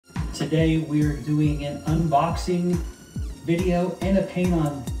today we're doing an unboxing video and a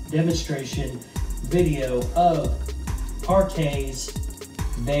paint-on demonstration video of Parquet's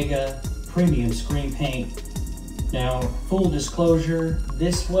Vega Premium Screen Paint. Now, full disclosure,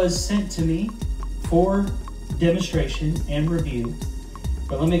 this was sent to me for demonstration and review,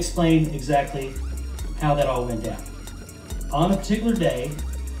 but let me explain exactly how that all went down. On a particular day,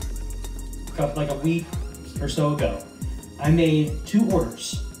 like a week or so ago, I made two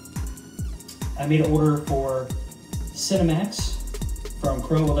orders. I made an order for CINEMAX from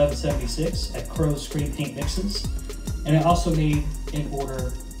Crow 1176 at Crow's Screen Paint Mixes, and I also made an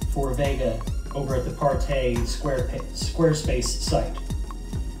order for Vega over at the Parquet Squarespace site.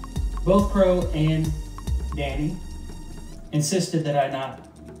 Both Crow and Danny insisted that I not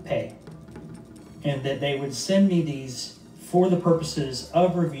pay, and that they would send me these for the purposes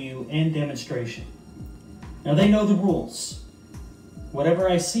of review and demonstration. Now they know the rules. Whatever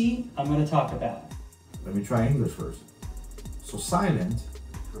I see, I'm going to talk about. Let me try English first. So silent.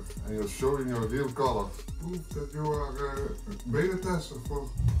 And you're showing your real color. Proof that you are beta tester for.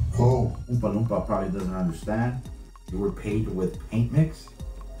 Oh. Oompa Loompa probably doesn't understand. You were paid with paint mix.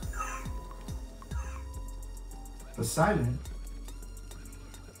 The silent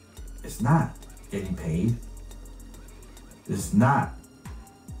is not getting paid. It's not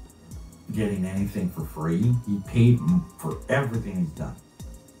getting anything for free. He paid for everything he's done.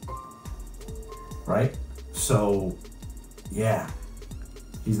 Right? So, yeah.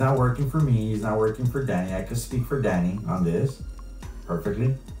 He's not working for me. He's not working for Danny. I could speak for Danny on this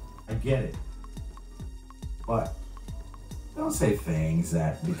perfectly. I get it. But don't say things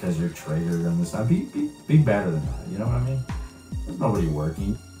that because you're triggered on this. Be better than that. You know what I mean? There's nobody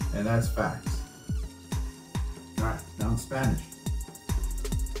working. And that's facts. All right, now in Spanish.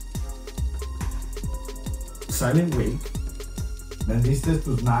 Silent Week. Vendiste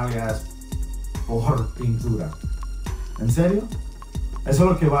tus nalgas por pintura. ¿En serio? ¿Eso es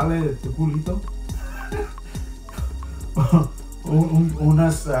lo que vale tu culito?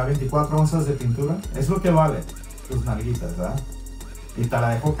 Unas 24 onzas de pintura. Es lo que vale tus nalguitas, ¿verdad? Y te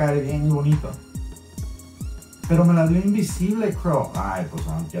la dejo caer bien y bonito. Pero me la dio invisible, Crow. Ay, pues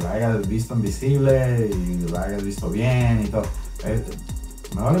aunque la hayas visto invisible y la hayas visto bien y todo.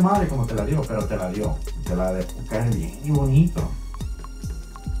 Me vale madre como te la dio, pero te la dio. Te la dejó caer bien y bonito.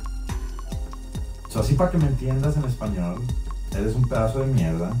 So, así para que me entiendas en español, eres un pedazo de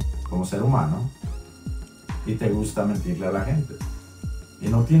mierda como ser humano y te gusta mentirle a la gente. Y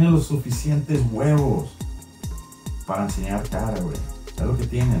no tienes los suficientes huevos para enseñar cara, güey. Es lo que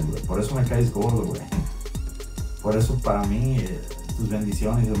tienes, güey. Por eso me caes gordo, güey. Por eso para mí, tus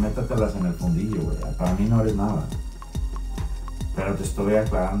bendiciones, métatelas en el fundillo, güey. Para mí no eres nada. Pero te estoy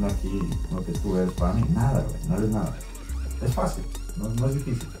aclarando aquí lo que tú eres para mí. Nada, güey. No eres nada. Es fácil. No es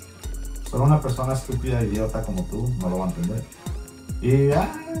difícil. Solo una persona estúpida e idiota como tú no lo va a entender. Y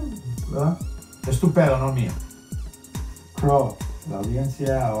 ¿verdad? Es tu pedo, no mío. Crow, la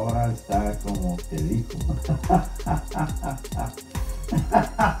audiencia ahora está como te dijo.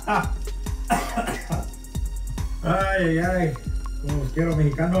 Ay, como los quiero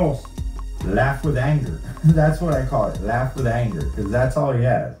mexicanos. Laugh with anger. That's what I call it. Laugh with anger, because that's all he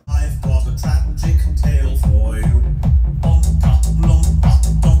has.